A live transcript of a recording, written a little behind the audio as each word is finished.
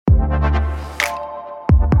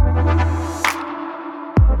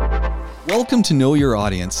Welcome to Know Your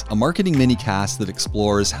Audience, a marketing mini-cast that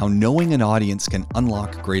explores how knowing an audience can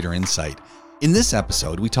unlock greater insight. In this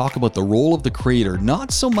episode, we talk about the role of the creator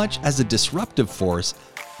not so much as a disruptive force,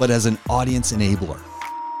 but as an audience enabler.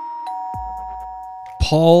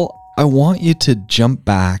 Paul, I want you to jump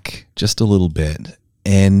back just a little bit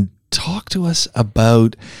and talk to us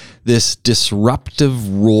about this disruptive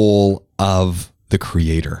role of the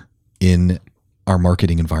creator in our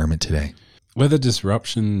marketing environment today. Whether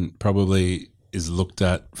disruption probably is looked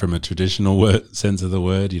at from a traditional sense of the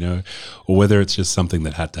word, or whether it's just something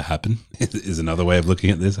that had to happen is another way of looking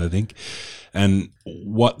at this, I think. And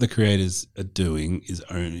what the creators are doing is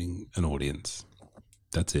owning an audience.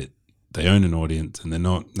 That's it. They own an audience and they're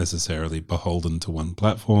not necessarily beholden to one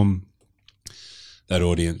platform. That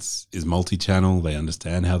audience is multi-channel. They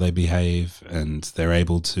understand how they behave and they're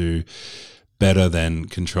able to better than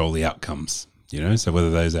control the outcomes. So whether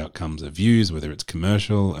those outcomes are views, whether it's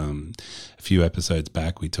commercial. A few episodes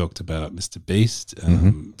back, we talked about Mr. Beast,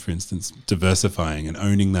 for instance, diversifying and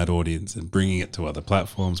owning that audience and bringing it to other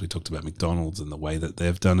platforms. We talked about McDonald's and the way that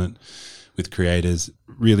they've done it with creators.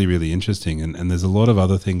 Really, really interesting. And there's a lot of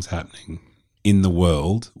other things happening in the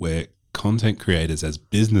world where content creators as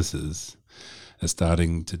businesses are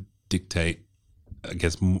starting to dictate, I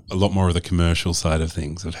guess, a lot more of the commercial side of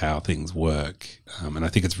things, of how things work. And I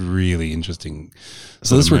think it's really interesting.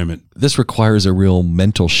 So this requires a real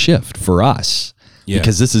mental shift for us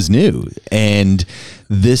because this is new. And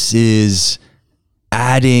this is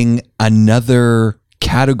adding another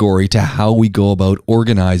category to how we go about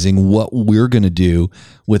organizing what we're going to do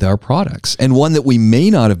with our products, and one that we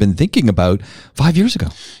may not have been thinking about 5 years ago.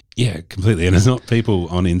 Yeah, completely. And it's not people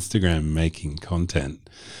on Instagram making content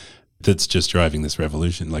that's just driving this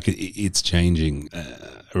revolution. Like it's changing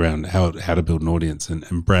around how to build an audience,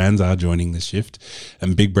 and brands are joining this shift,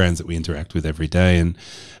 and big brands that we interact with every day.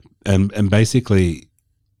 And basically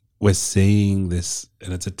we're seeing this,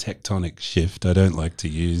 and it's a tectonic shift. I don't like to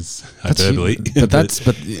use hyperbole, but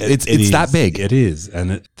it's that big. It is.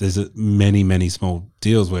 And there's many, many small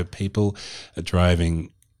deals where people are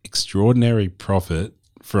driving extraordinary profit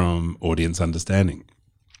from audience understanding.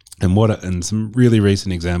 And some really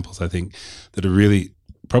recent examples, I think, that are really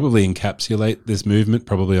probably encapsulate this movement,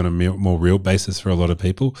 probably on a more real basis for a lot of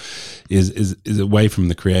people, is away from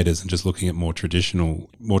the creators and just looking at more traditional,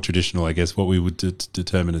 I guess, what we would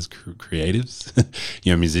determine as creatives,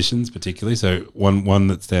 musicians particularly. So one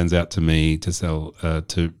that stands out to me to sell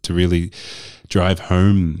to really drive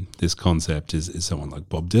home this concept is someone like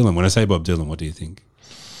Bob Dylan. When I say Bob Dylan, what do you think?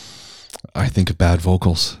 I think of bad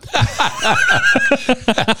vocals.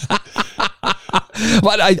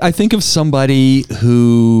 But I think of somebody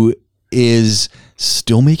who is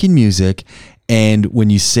still making music, and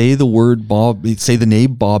when you say the word say the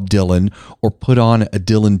name Bob Dylan or put on a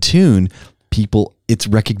Dylan tune, it's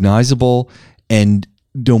recognizable, and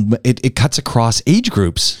it cuts across age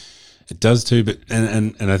groups. It does too, but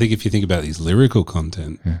and I think if you think about these lyrical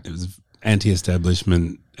content, it was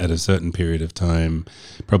anti-establishment at a certain period of time,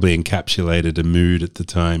 probably encapsulated a mood at the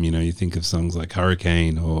time. You think of songs like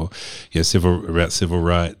Hurricane or about civil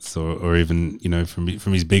rights, or even from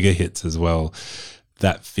his bigger hits as well.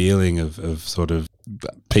 That feeling of sort of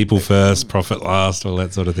people first, profit last, all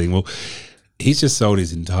that sort of thing. Well, he's just sold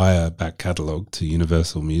his entire back catalogue to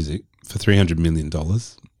Universal Music for $300 million.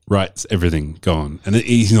 Rights, everything gone, and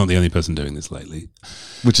he's not the only person doing this lately,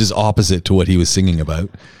 which is opposite to what he was singing about.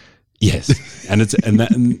 Yes, and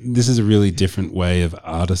this is a really different way of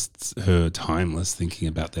artists who are timeless thinking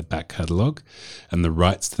about their back catalogue and the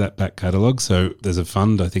rights to that back catalogue. So there's a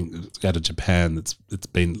fund, I think, out of Japan that's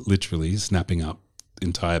been literally snapping up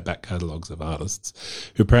entire back catalogues of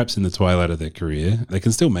artists who perhaps in the twilight of their career, they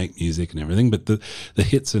can still make music and everything, but the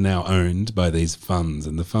hits are now owned by these funds,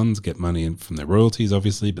 and the funds get money in from their royalties,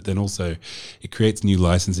 obviously, but then also it creates new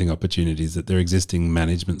licensing opportunities that their existing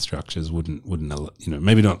management structures wouldn't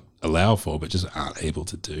maybe not allow for, but just aren't able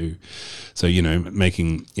to do. So,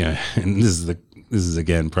 making, and this is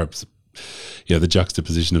again, perhaps, the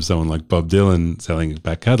juxtaposition of someone like Bob Dylan selling his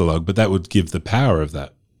back catalogue, but that would give the power of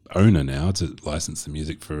that owner now to license the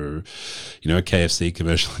music for, a KFC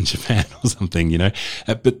commercial in Japan or something,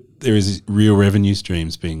 but there is real revenue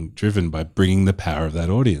streams being driven by bringing the power of that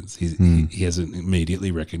audience. He has an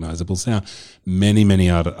immediately recognizable sound. Many, many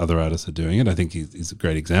other artists are doing it. I think he's a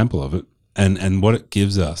great example of it. And what it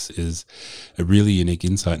gives us is a really unique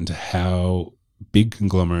insight into how big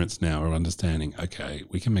conglomerates now are understanding, okay,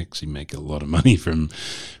 we can actually make a lot of money from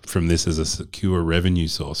this as a secure revenue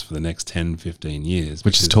source for the next 10, 15 years.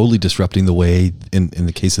 Which is totally disrupting the way, in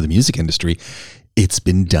the case of the music industry, it's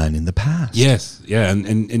been done in the past. Yes. Yeah.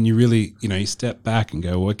 And you really, you step back and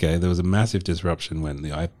go, okay, there was a massive disruption when the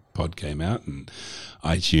iPod came out and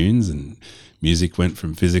iTunes, and music went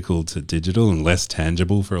from physical to digital and less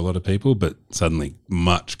tangible for a lot of people, but suddenly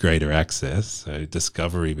much greater access. So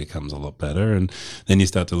discovery becomes a lot better. And then you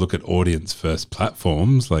start to look at audience first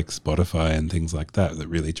platforms like Spotify and things like that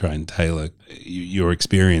really try and tailor your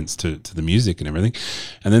experience to the music and everything.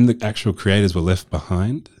 And then the actual creators were left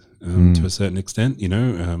behind to a certain extent,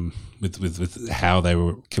 with how they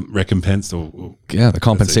were recompensed or the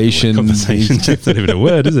compensation. Compensation, that's not even a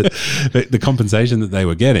word, is it? But the compensation that they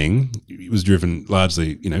were getting was driven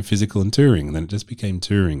largely, physical and touring, and then it just became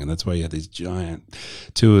touring, and that's why you had these giant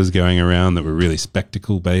tours going around that were really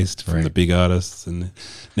spectacle based from the big artists, and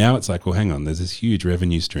now it's like, well, hang on, there's this huge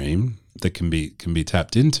revenue stream that can be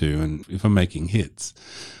tapped into, and if I'm making hits,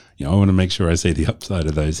 I want to make sure I see the upside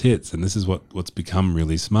of those hits, and this is what's become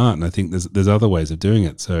really smart. And I think there's other ways of doing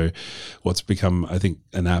it. So, what's become, I think,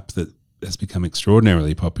 an app that has become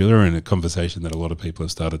extraordinarily popular, and a conversation that a lot of people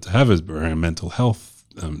have started to have is around mental health,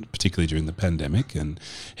 particularly during the pandemic. And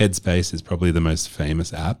Headspace is probably the most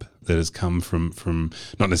famous app that has come from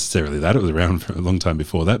not necessarily that, it was around for a long time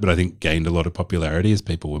before that, but I think gained a lot of popularity as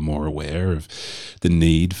people were more aware of the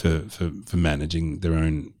need for managing their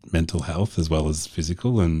own mental health as well as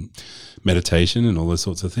physical, and meditation and all those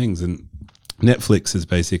sorts of things. And Netflix is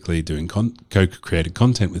basically doing co-created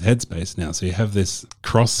content with Headspace now. So you have this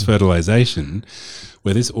cross-fertilization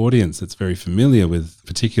where this audience that's very familiar with,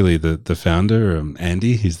 particularly the founder,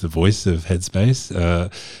 Andy, who's the voice of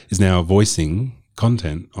Headspace, is now voicing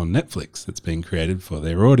content on Netflix that's being created for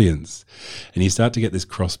their audience. And you start to get this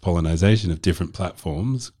cross-pollination of different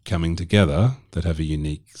platforms coming together that have a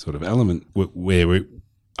unique sort of element where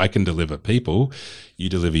I can deliver people, you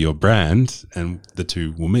deliver your brand, and the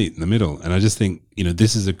two will meet in the middle. And I just think,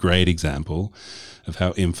 this is a great example of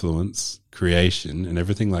how influence, creation, and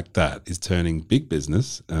everything like that is turning big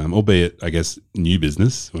business, albeit, I guess, new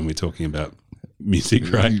business when we're talking about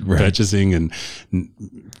music, right? Purchasing and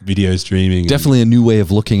video streaming. Definitely a new way of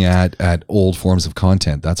looking at old forms of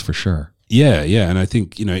content, that's for sure. Yeah. And I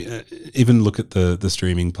think, even look at the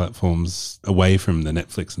streaming platforms away from the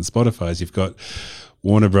Netflix and Spotify's. You've got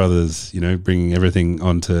Warner Brothers, bringing everything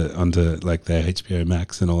onto like their HBO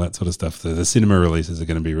Max and all that sort of stuff. The cinema releases are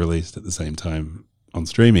going to be released at the same time on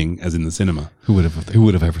streaming as in the cinema. Who would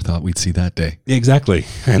have ever thought we'd see that day? Exactly.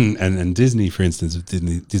 And Disney, for instance, with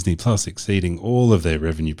Disney Plus exceeding all of their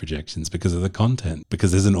revenue projections because of the content,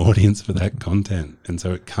 because there's an audience for that content. And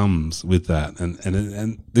so it comes with that.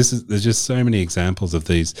 And there's just so many examples of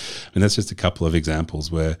these. I mean, that's just a couple of examples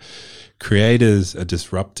where creators are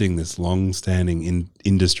disrupting this long-standing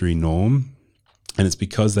industry norm, and it's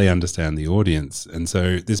because they understand the audience. And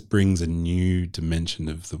so this brings a new dimension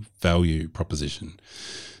of the value proposition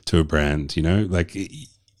to a brand. Like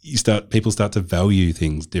people start to value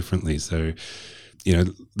things differently. So,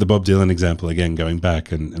 the Bob Dylan example, again, going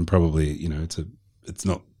back and probably, it's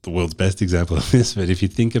not the world's best example of this, but if you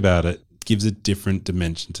think about it, gives a different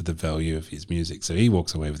dimension to the value of his music. So he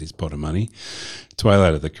walks away with his pot of money.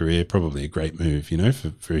 Twilight of the career, probably a great move,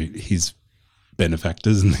 for his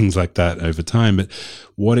benefactors and things like that over time. But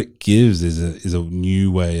what it gives is a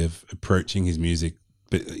new way of approaching his music,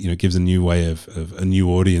 but gives a new way of a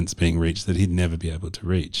new audience being reached that he'd never be able to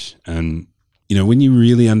reach. And when you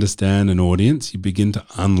really understand an audience, you begin to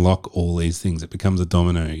unlock all these things. It becomes a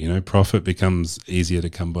domino. Profit becomes easier to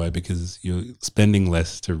come by because you're spending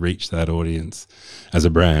less to reach that audience as a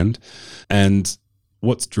brand. And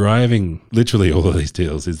what's driving literally all of these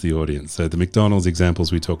deals is the audience. So the McDonald's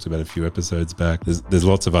examples we talked about a few episodes back, there's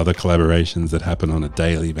lots of other collaborations that happen on a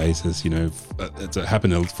daily basis. It's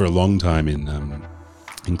happened for a long time in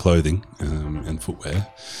clothing and footwear.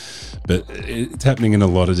 But it's happening in a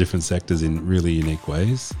lot of different sectors in really unique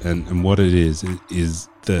ways. And what it is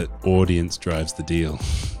that audience drives the deal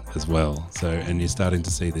as well. So, and you're starting to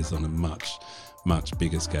see this on a much, much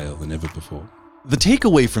bigger scale than ever before. The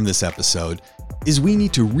takeaway from this episode is we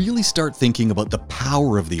need to really start thinking about the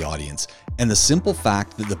power of the audience and the simple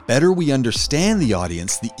fact that the better we understand the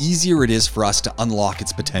audience, the easier it is for us to unlock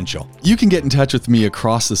its potential. You can get in touch with me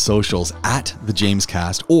across the socials at The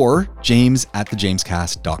Jamescast or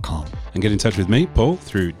james@thejamescast.com. And get in touch with me, Paul,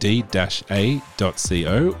 through d-a.co,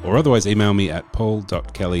 or otherwise email me at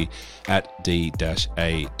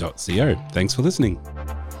paul.kelly@d-a.co. Thanks for listening.